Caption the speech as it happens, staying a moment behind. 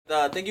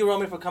Thank you,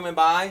 Romy, for coming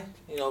by.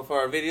 For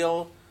our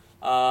video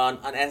on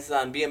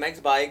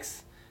BMX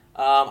bikes.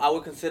 I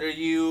would consider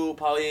you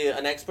probably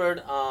an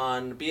expert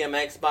on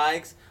BMX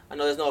bikes. I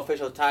know there's no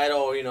official title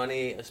or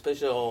any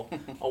official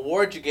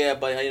award you get,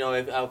 but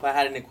if I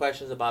had any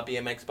questions about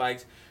BMX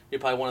bikes, you're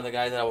probably one of the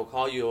guys that I will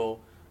call you.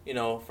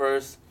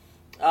 First.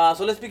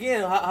 So let's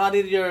begin. How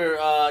did your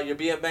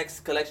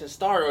BMX collection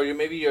start, or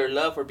maybe your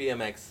love for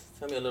BMX?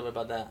 Tell me a little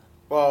bit about that.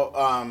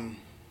 Well,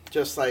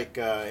 just like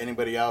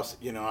anybody else,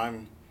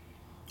 I'm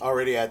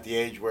already at the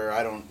age where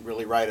I don't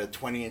really ride a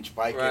 20-inch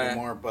bike Right.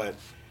 anymore. But,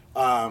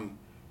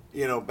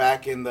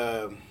 back in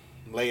the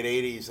late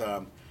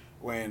 80s,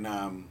 when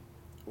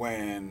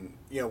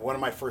one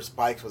of my first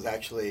bikes was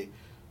actually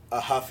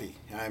a Huffy.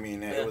 I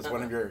mean, it was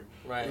one of your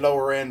Right.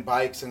 lower end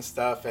bikes and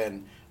stuff.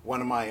 And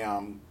one of my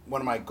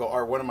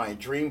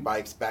dream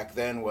bikes back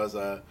then was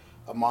a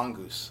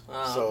mongoose.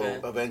 Ah, So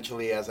okay.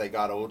 eventually, as I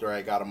got older,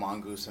 I got a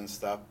mongoose and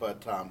stuff.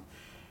 But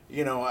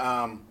you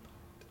know,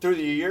 through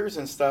the years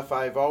and stuff,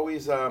 I've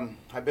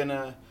been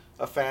a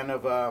fan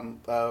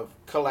of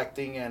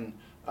collecting, and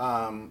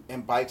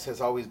bikes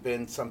has always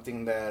been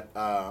something that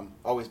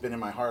always been in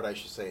my heart, I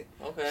should say.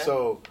 Okay.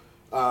 So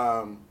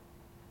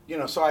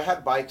so I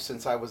had bikes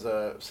since I was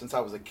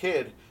a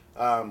kid.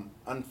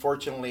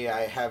 Unfortunately,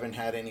 I haven't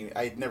had any.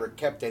 I never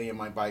kept any of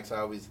my bikes.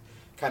 I always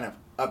kind of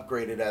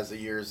upgraded as the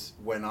years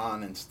went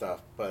on and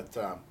stuff. But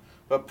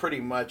pretty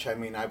much, I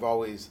mean, I've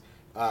always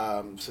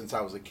since I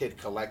was a kid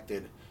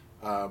collected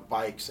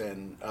bikes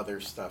and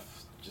other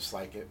stuff just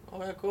like it.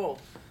 Okay, cool.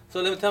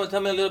 So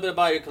tell me a little bit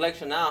about your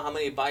collection now. How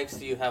many bikes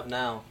do you have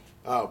now?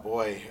 Oh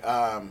boy,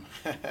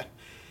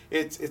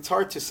 it's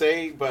hard to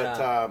say, but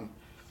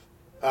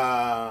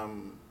Yeah.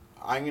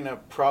 I'm gonna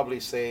probably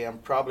say I'm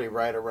probably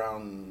right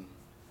around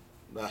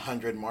the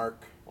 100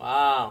 mark.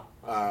 Wow.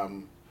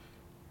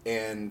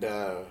 And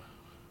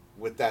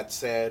with that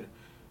said,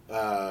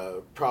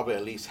 probably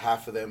at least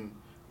half of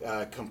them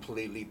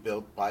completely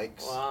built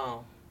bikes.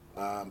 Wow.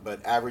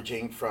 But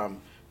averaging from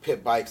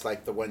pit bikes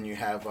like the one you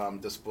have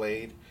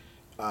displayed,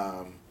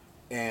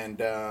 and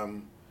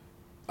to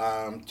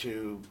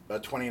a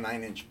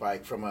 29-inch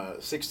bike, from a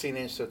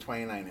 16-inch to a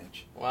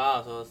 29-inch.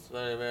 Wow. So it's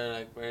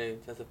very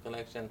extensive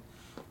collection.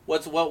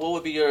 What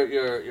would be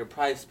your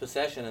prized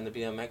possession in the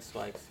BMX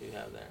bikes you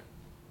have there?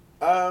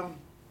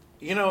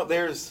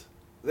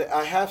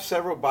 I have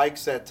several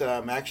bikes that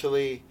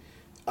actually,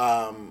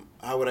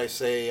 how would I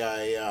say,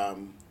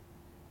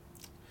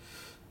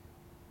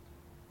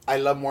 I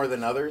love more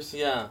than others.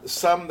 Yeah.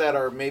 Some that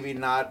are maybe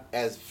not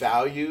as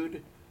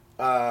valued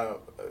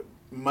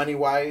money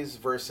wise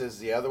versus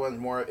the other ones.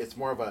 It's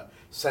more of a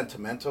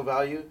sentimental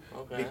value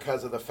Okay.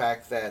 because of the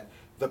fact that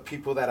the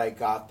people that I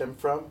got them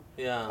from.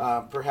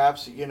 Yeah.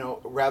 Perhaps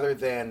rather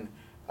than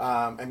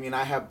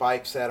I have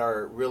bikes that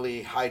are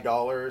really high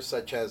dollars,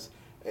 such as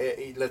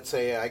let's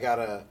say I got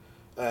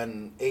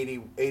an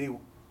 82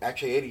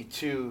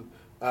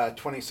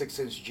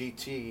 26-inch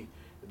GT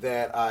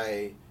that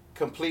I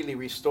completely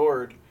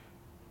restored.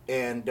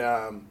 And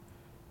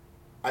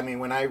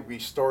when I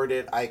restored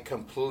it, I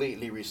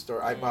completely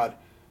restored. I bought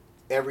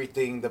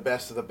everything, the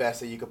best of the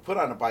best that you could put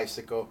on a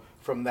bicycle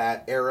from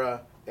that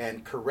era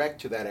and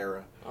correct to that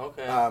era.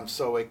 Okay.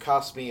 So it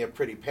cost me a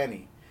pretty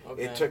penny.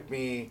 Okay. It took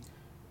me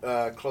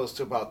close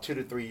to about 2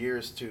 to 3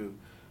 years to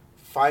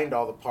find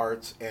all the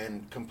parts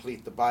and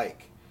complete the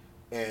bike.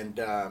 And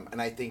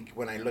I think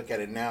when I look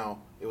at it now,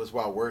 it was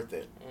well worth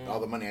it, all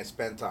the money I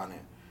spent on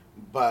it.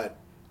 But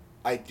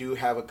I do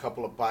have a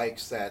couple of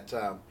bikes that,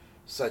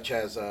 such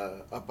as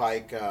a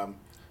bike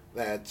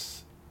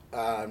that's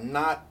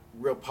not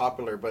real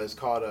popular, but it's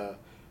called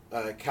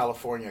a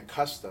California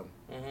Custom.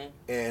 Mm-hmm.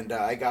 And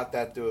I got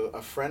that through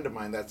a friend of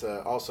mine that's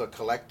also a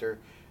collector.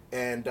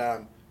 And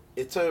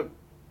it's a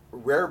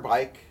rare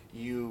bike.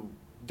 You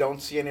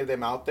don't see any of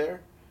them out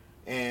there.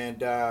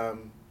 And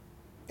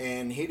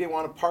he didn't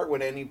want to part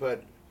with any,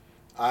 but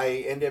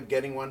I ended up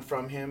getting one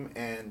from him.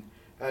 And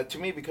to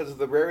me, because of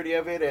the rarity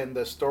of it and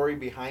the story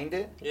behind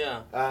it,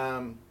 Yeah.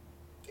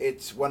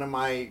 it's one of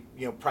my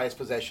prized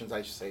possessions,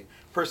 I should say,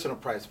 personal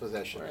prized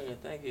possession. Very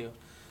good. Thank you.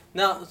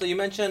 Now, so you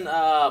mentioned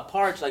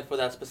parts like for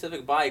that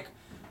specific bike.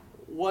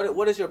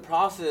 What is your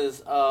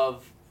process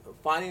of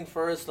finding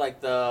first like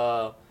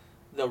the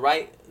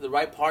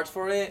right parts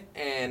for it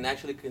and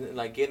actually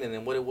like getting it?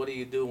 And what do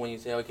you do when you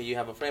say, okay, you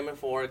have a frame and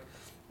fork,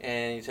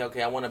 and you say,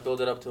 okay, I want to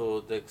build it up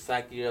to the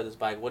exact year of this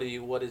bike. What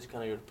is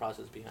kind of your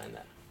process behind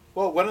that?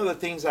 Well, one of the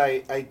things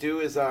I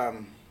do is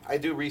I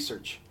do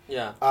research.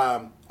 Yeah.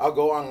 I'll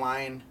go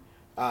online.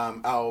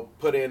 I'll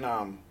put in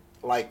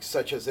like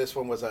such as this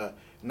one was a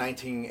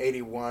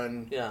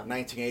 1981, Yeah.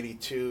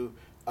 1982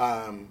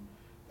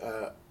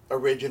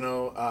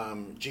 original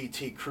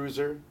GT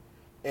Cruiser,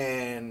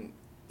 and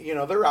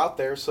they're out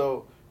there.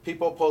 So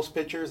people post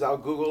pictures. I'll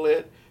Google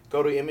it,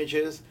 go to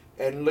images,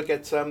 and look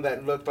at some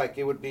that look like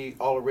it would be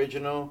all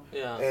original.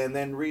 Yeah. And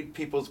then read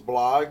people's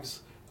blogs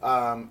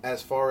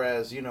as far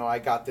as I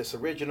got this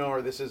original,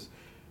 or this is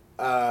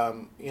a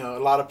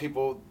lot of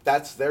people,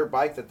 that's their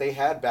bike that they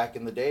had back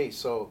in the day.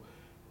 So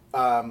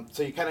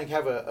you kind of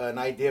have an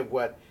idea of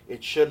what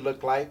it should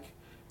look like.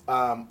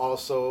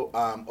 Also,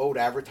 old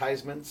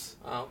advertisements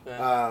Oh,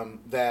 okay.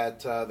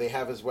 that they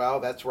have as well.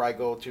 That's where I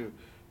go to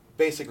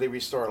basically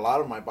restore a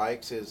lot of my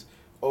bikes is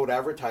old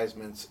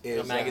advertisements,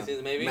 is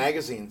magazines maybe.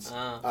 magazines.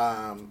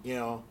 You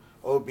know,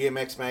 old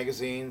BMX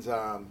magazines.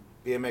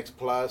 BMX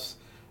Plus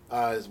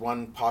is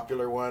one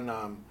popular one.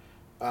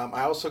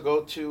 I also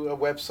go to a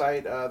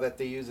website that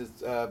they use.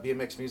 It's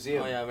BMX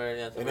Museum. Oh yeah,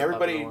 it's a And very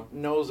everybody popular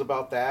one. knows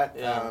about that.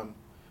 Yeah.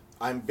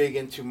 I'm big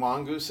into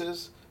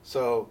mongooses,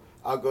 so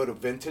I'll go to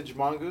Vintage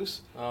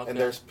Mongoose, Oh, okay. and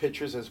there's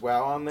pictures as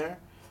well on there.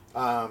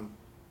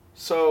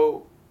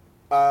 So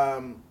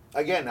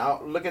again,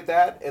 I'll look at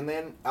that, and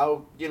then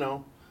I'll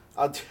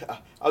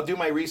I'll do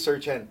my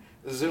research and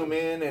zoom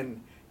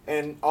in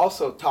and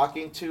also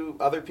talking to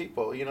other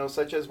people,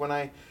 such as when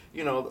a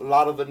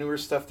lot of the newer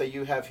stuff that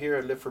you have here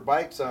at Live for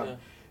Bikes.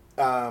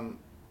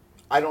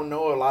 I don't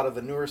know a lot of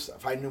the newer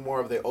stuff. I knew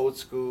more of the old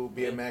school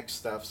BMX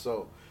stuff.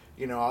 So,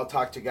 I'll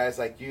talk to guys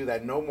like you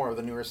that know more of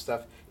the newer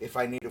stuff if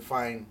I need to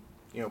find,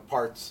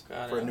 parts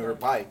for a newer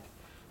bike.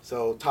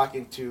 So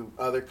talking to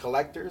other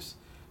collectors,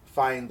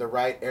 find the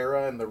right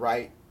era and the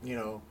right,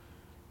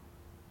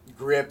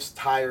 grips,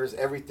 tires,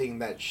 everything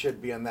that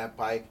should be on that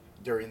bike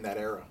during that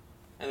era.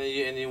 And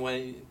then you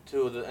went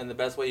to the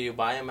best way you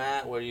buy them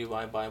at, where do you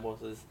buy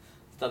most of this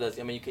stuff?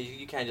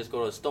 You can't just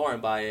go to a store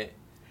and buy it.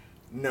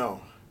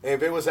 No.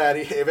 If it was that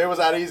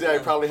easy,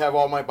 I'd probably have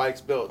all my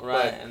bikes built.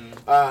 Right.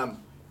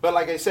 But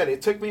like I said,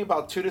 it took me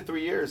about 2 to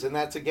 3 years, and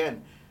that's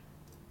again,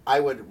 I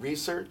would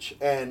research,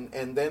 and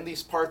then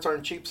these parts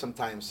aren't cheap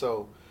sometimes.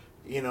 So,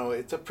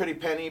 it's a pretty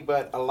penny,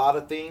 but a lot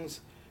of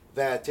things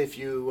that if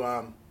you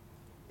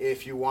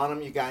want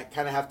them, you kind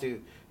of have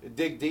to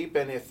dig deep,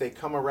 and if they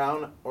come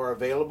around or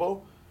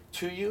available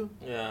to you,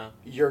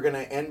 you're gonna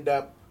end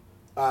up,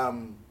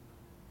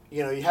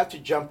 you have to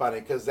jump on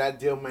it because that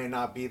deal may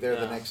not be there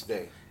the next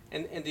day.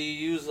 And do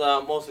you use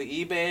mostly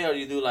eBay, or do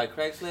you do like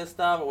Craigslist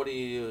stuff, or what do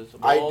you use?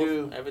 Both, I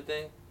do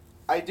everything.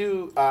 I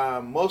do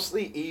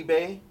mostly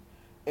eBay,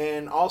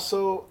 and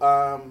also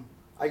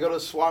I go to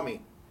swap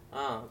meet.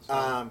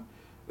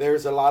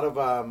 There's a lot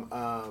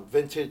of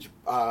vintage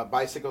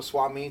bicycle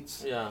swap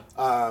meets. Now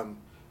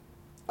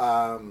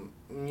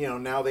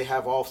they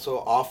have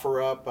also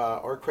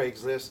OfferUp or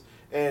Craigslist,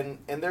 and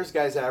there's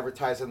guys that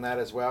advertise on that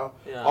as well.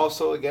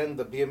 Also, again,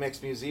 the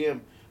BMX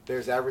Museum,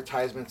 there's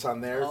advertisements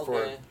on there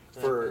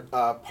for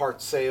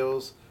part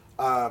sales,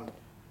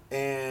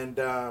 and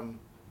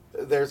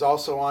there's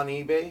also on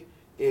eBay.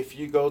 If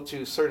you go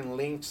to certain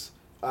links,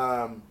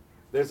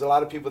 there's a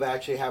lot of people that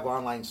actually have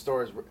online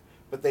stores,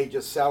 but they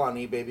just sell on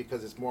eBay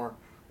because it's more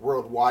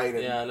worldwide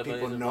and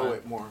people know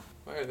it more.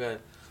 Very good.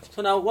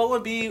 So now, what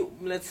would be,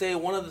 let's say,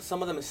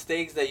 some of the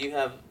mistakes that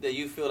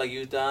you feel like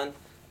you've done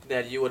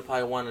that you would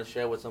probably want to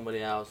share with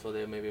somebody else, so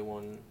they maybe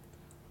won't?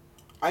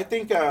 I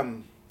think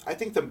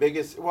the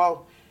biggest,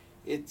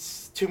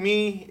 to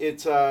me,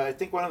 I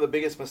think one of the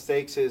biggest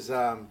mistakes is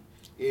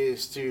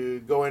to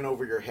go in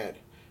over your head.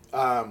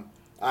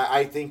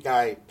 I think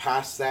I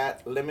passed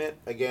that limit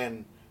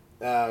again.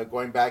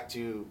 Going back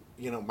to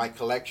my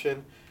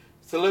collection,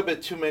 it's a little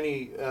bit too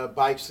many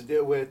bikes to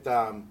deal with.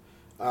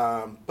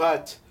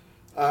 But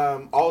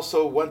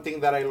also one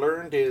thing that I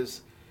learned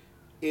is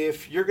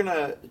if you're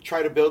gonna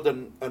try to build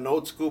an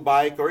old school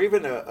bike or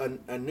even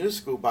a new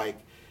school bike,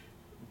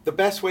 the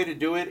best way to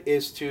do it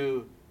is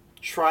to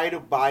try to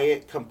buy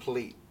it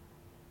complete.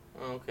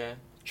 Okay.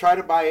 Try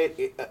to buy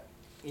it,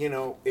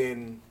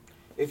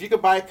 if you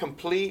could buy it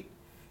complete,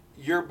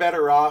 you're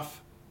better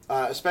off,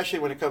 especially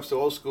when it comes to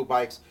old school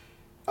bikes,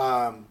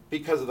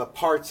 because of the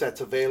parts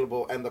that's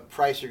available and the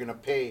price you're going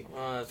to pay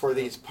for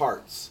these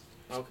parts.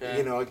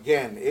 Okay.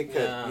 Again, it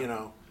could,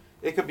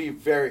 it could be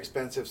very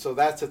expensive. So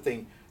that's the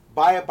thing.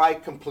 Buy a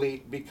bike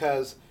complete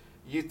because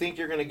you think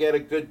you're going to get a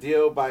good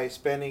deal by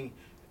spending,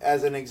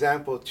 as an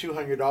example,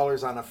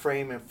 $200 on a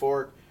frame and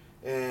fork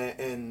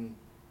and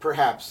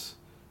perhaps,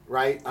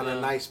 right, on a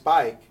nice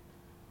bike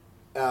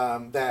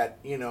that,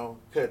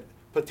 could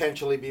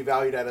potentially be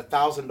valued at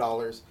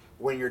 $1,000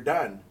 when you're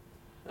done.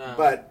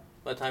 But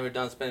by the time you're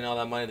done spending all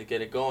that money to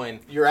get it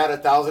going, you're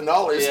at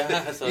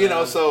 $1,000.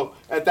 Yeah, so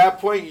at that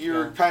point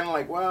you're kind of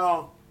like,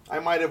 well, I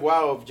might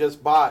have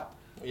just bought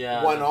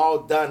one all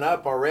done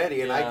up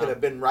already, and I could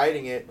have been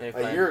riding it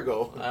a year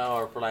ago.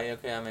 Or for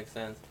that makes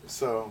sense.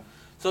 So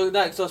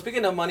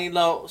speaking of money,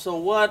 so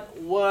what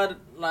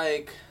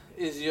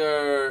is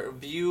your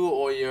view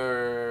or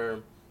your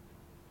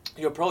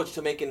approach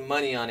to making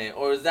money on it,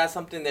 or is that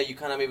something that you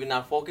kind of maybe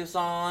not focus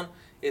on?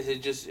 Is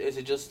it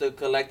just the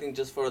collecting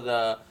just for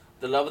the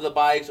love of the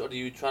bikes, or do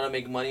you try to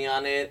make money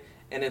on it?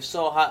 And if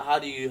so, how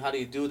do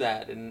you do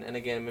that? And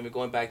again, maybe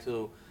going back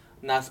to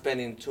not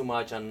spending too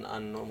much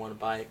on one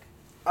bike.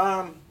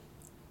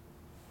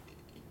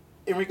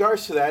 In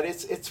regards to that,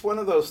 it's one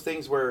of those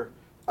things where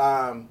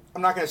I'm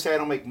not going to say I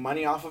don't make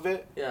money off of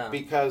it,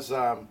 because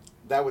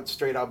that would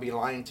straight out be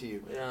lying to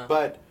you.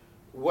 But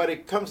what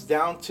it comes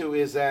down to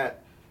is that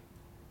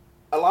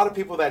a lot of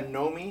people that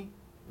know me,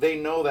 they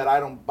know that I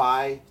don't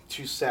buy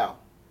to sell.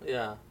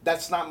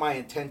 That's not my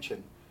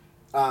intention.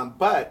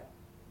 But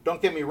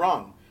don't get me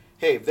wrong.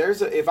 Hey,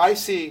 if I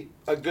see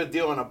a good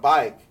deal on a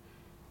bike,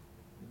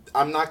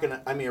 a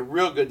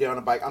real good deal on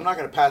a bike, I'm not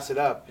gonna pass it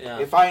up. Yeah.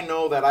 If I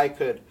know that I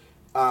could,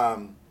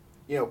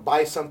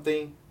 buy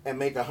something and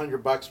make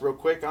 $100 real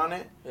quick on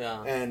it,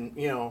 Yeah. and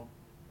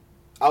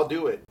I'll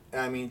do it.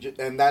 I mean,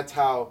 and that's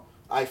how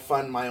I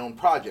fund my own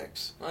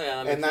projects. Oh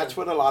yeah. And that's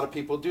what a lot of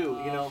people do.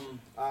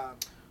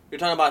 You're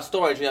talking about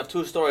storage. You have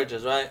 2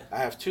 storages, right? I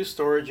have 2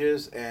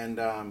 storages, and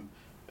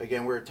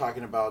again, we're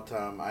talking about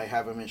I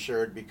have them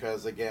insured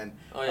because again,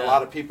 a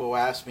lot of people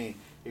ask me,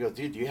 you go,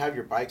 dude, do you have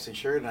your bikes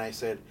insured? And I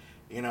said,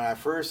 at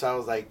first I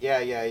was like,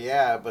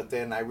 yeah, but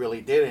then I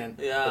really didn't.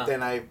 Yeah. But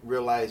then I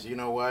realized, you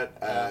know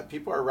what,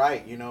 people are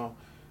right.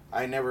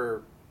 I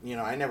never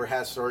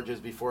had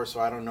storages before, so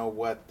I don't know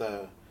what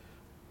the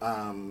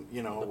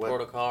the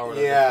protocol or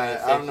I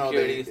don't know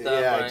security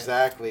stuff, right?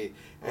 exactly.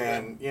 Okay.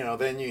 And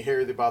then you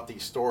hear about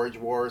these storage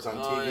wars on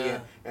TV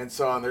and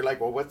so on. They're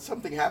like, well, what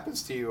something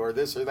happens to you or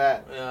this or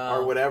that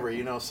or whatever,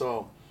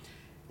 so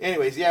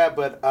anyways,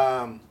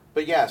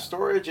 but yeah,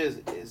 storage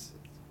is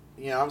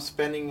I'm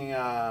spending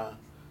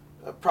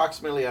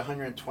approximately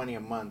 $120 a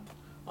month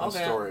on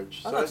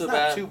storage. So it's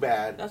not too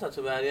bad. That's not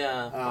too bad,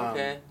 yeah.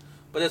 Okay.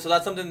 But so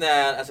that's something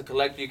that as a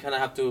collector you kind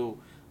of have to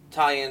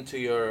tie into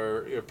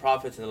your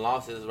profits and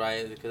losses,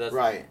 right? Because that's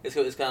right.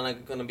 It's kind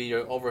of going to be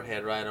your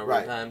overhead, right, over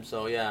right. time.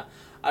 So yeah,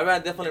 I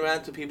definitely ran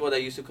into people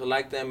that used to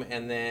collect them,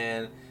 and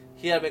then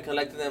he had been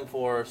collecting them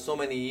for so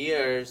many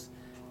years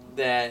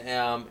that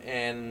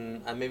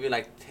and maybe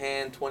like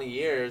 10, 20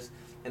 years,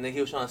 and then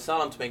he was trying to sell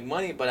them to make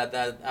money. But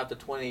after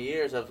 20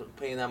 years of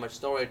paying that much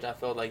storage, I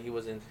felt like he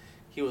was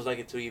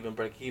lucky to even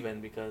break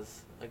even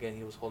because again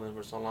he was holding them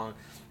for so long,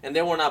 and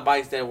they were not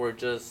bikes that were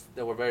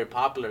very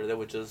popular. They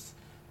were just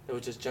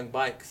junk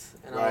bikes,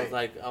 and right. I was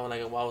like,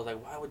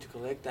 why would you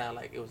collect that?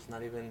 Like, it's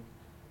not even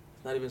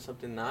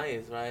something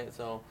nice, right?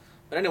 So,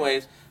 but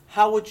anyways,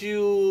 how would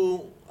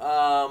you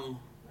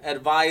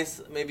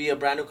advise maybe a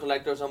brand new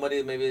collector or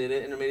somebody, maybe an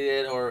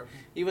intermediate or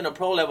even a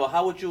pro level?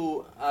 How would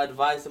you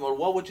advise them, or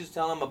what would you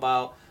tell them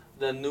about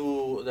the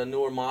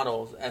newer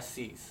models,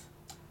 SCs?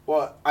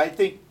 Well, I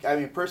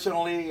mean,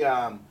 personally,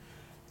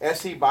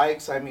 SC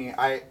bikes. I mean,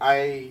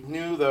 I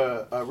knew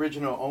the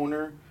original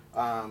owner.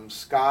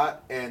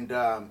 Scott, and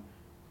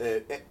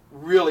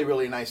really,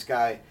 really nice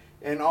guy.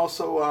 And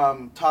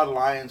also Todd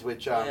Lyons,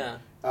 which,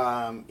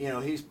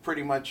 he's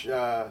pretty much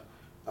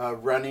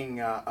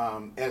running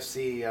SC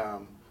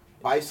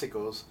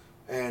bicycles.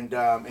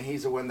 And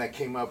he's the one that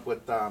came up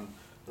with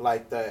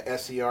like the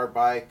SCR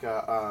bike,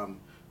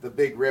 the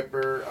Big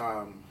Ripper,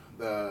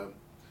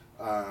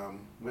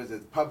 what is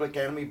it, Public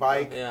Enemy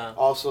bike. Yeah.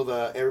 Also,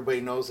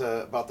 everybody knows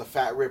about the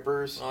Fat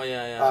Rippers. Oh,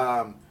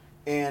 yeah.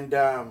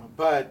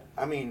 But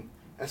I mean,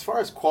 as far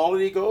as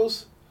quality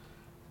goes,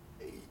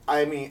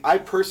 I mean, I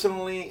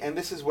personally, and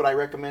this is what I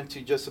recommend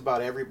to just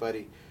about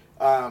everybody,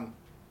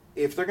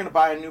 if they're going to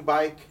buy a new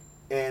bike,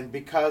 and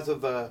because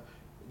of the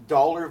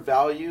dollar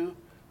value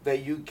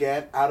that you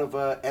get out of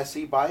a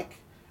SE bike,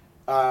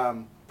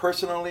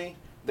 personally,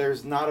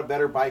 there's not a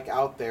better bike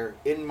out there,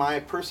 in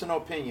my personal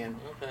opinion,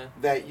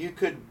 that you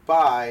could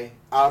buy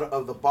out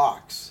of the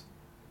box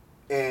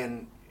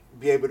and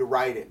be able to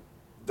ride it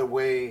the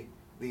way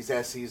these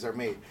SCs are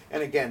made.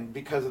 And again,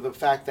 because of the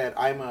fact that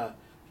I'm a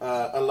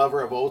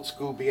lover of old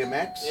school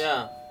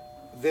BMX,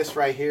 this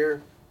right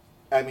here,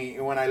 I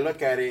mean, when I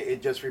look at it,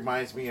 it just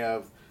reminds me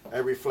of, I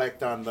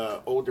reflect on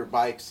the older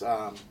bikes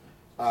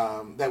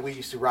that we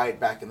used to ride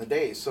back in the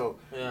day. So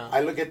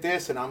I look at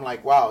this and I'm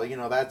like, wow,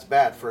 that's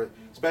bad,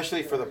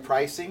 especially for the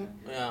pricing.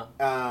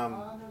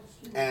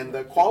 And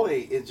the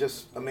quality is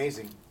just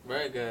amazing.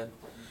 Very good.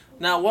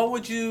 Now, what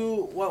would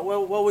you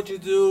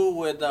do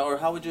with, or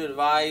how would you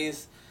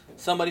advise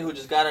somebody who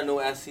just got a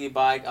new SC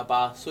bike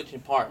about switching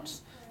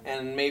parts,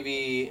 and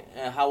maybe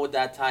how would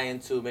that tie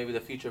into maybe the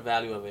future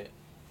value of it?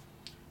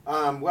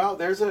 Well,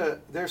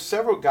 there's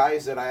several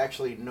guys that I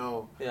actually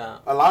know. Yeah.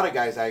 A lot of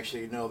guys I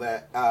actually know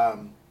that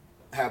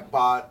have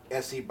bought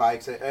SC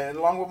bikes, and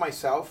along with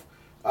myself,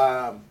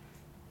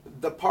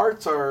 the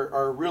parts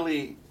are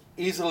really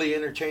easily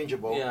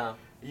interchangeable. Yeah.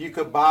 You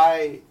could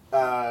buy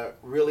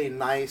really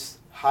nice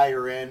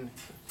higher end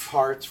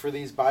parts for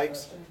these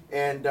bikes,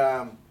 and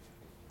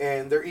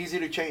they're easy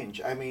to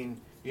change. I mean,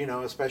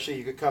 especially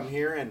you could come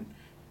here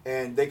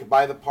and they could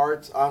buy the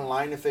parts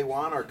online if they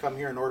want, or come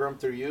here and order them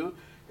through you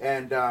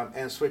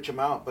and switch them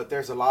out. But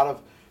there's a lot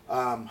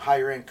of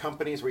higher end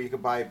companies where you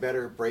could buy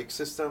better brake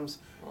systems,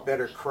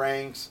 better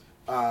cranks,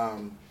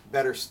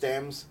 better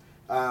stems.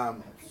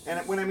 And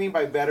when I mean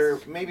by better,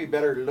 maybe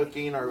better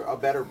looking or a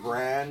better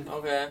brand.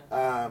 Okay.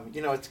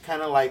 It's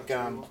kind of like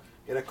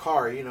in a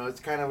car. It's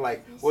kind of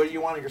like, what do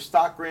you want, your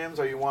stock rims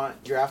or you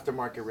want your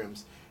aftermarket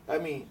rims? I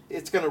mean,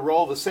 it's going to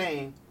roll the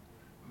same,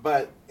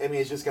 but I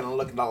mean, it's just going to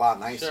look a lot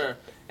nicer. Sure.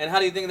 And how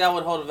do you think that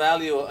would hold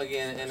value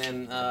again? And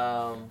then,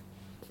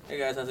 hey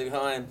guys, how's it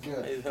going?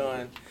 Good. How you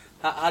doing?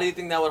 How do you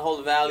think that would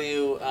hold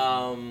value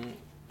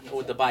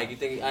with the bike? You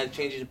think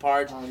changing the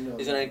parts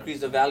is gonna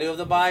increase the value of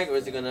the bike, or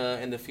is it gonna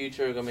in the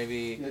future gonna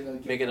maybe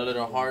make it a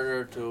little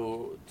harder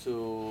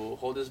to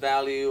hold this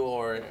value,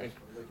 or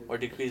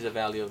decrease the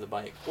value of the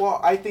bike? Well,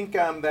 I think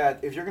that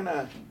if you're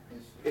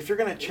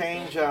gonna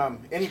change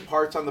any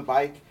parts on the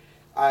bike,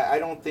 I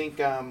don't think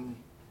a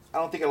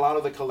lot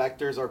of the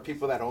collectors or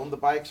people that own the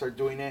bikes are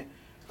doing it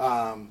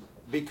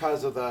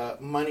because of the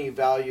money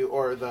value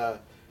or the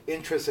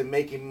interest in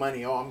making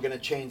money. Oh, I'm gonna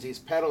change these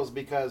pedals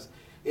because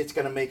it's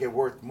gonna make it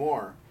worth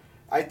more.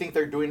 I think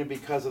they're doing it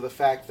because of the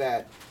fact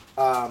that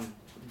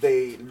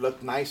they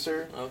look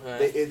nicer.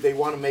 Okay. They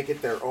want to make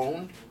it their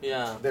own.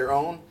 Yeah. Their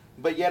own.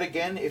 But yet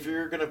again, if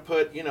you're gonna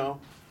put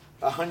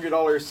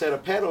 $100 set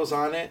of pedals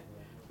on it,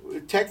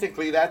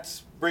 technically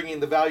that's bringing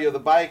the value of the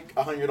bike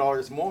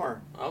 $100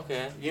 more.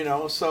 Okay.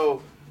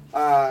 So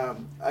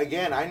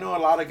again, I know a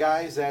lot of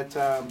guys that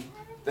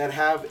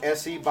have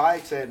SE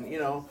bikes, and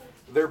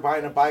they're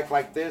buying a bike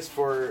like this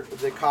for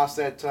the cost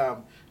that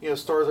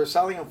stores are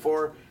selling them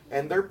for,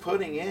 and they're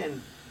putting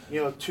in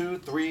 $200,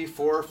 $300,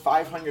 $400,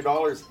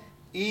 $500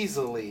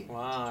 easily.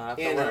 Wow,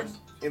 that's in the worst.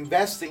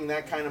 investing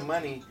that kind of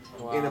money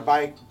in a Wow.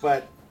 bike.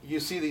 But you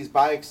see these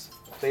bikes,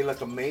 they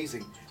look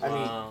amazing. I mean,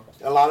 Wow.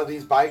 a lot of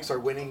these bikes are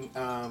winning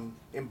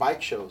in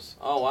bike shows.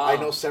 Oh wow. I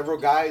know several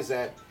guys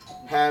that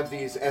have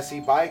these SE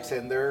bikes,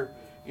 and they're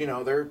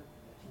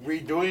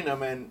redoing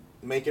them and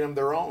making them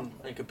their own,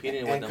 And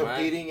competing and with them,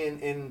 competing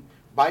in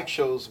bike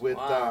shows with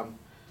Wow.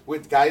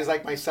 with guys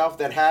like myself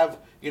that have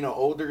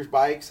older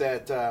bikes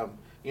that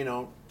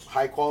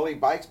high quality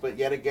bikes, but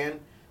yet again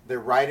they're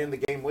right in the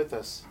game with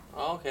us.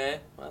 right? Okay,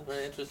 that's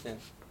very interesting.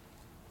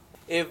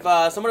 If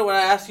somebody would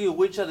ask you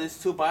which of these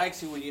two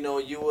bikes you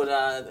would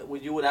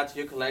add to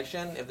your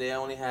collection, if they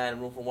only had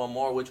room for one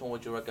more, which one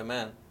would you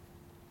recommend?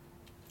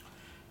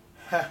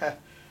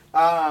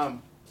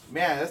 Man,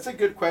 that's a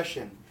good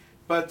question,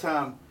 but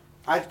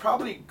I'd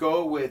probably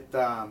go with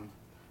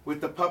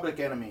the Public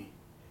Enemy,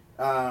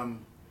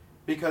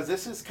 because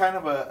this is kind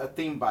of a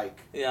theme bike,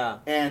 Yeah.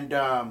 and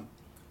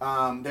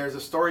there's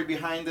a story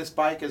behind this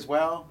bike as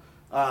well.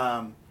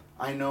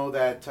 I know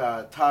that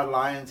Todd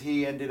Lyons,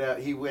 he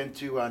went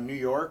to New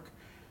York,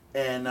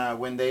 and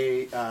when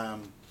they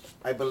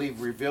I believe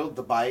revealed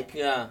the bike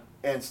Yeah.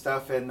 and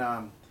stuff,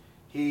 and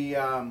he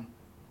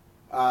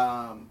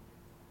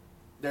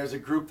there's a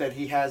group that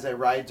he has that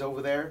rides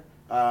over there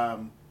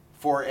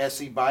for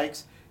SE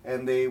bikes,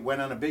 and they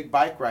went on a big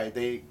bike ride.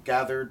 They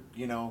gathered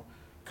a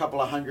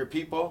couple of hundred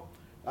people.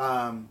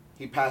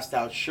 He passed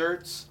out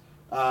shirts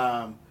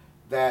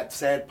that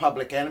said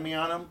Public Enemy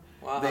on them.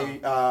 Wow. They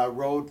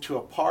rode to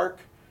a park,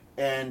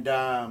 and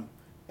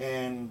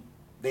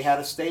they had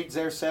a stage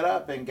there set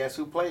up, and guess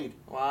who played?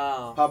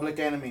 Wow. Public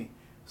Enemy.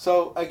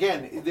 So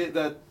again,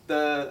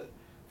 the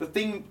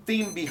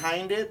theme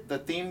behind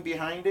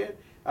it,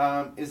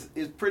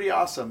 is pretty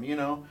awesome,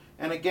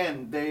 And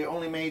again, they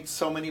only made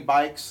so many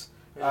bikes.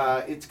 Yeah.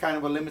 It's kind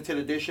of a limited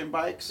edition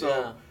bike. So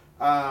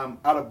Yeah.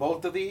 out of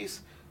both of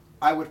these,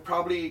 I would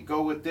probably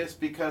go with this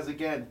because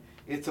again,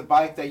 it's a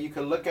bike that you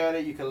can look at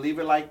it, you can leave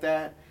it like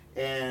that,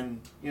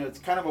 and it's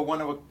kind of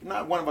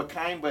not one of a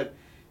kind, but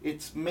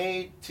it's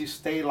made to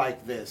stay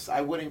like this.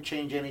 I wouldn't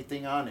change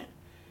anything on it.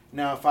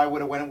 Now, if I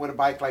would have went with a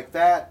bike like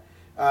that,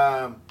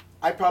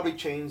 I'd probably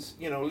change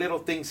little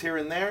things here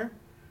and there.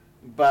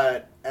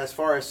 But as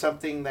far as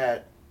something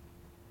that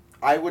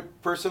I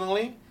would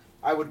personally,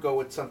 I would go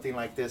with something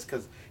like this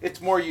because it's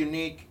more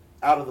unique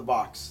out of the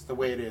box the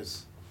way it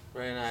is.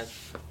 Very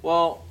nice.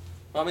 Well,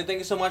 thank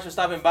you so much for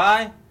stopping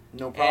by.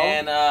 No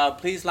problem. And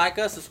please like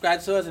us,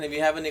 subscribe to us, and if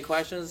you have any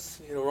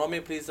questions, Romy,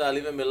 please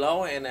leave them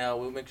below, and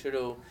we'll make sure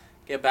to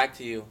get back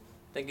to you.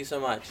 Thank you so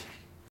much.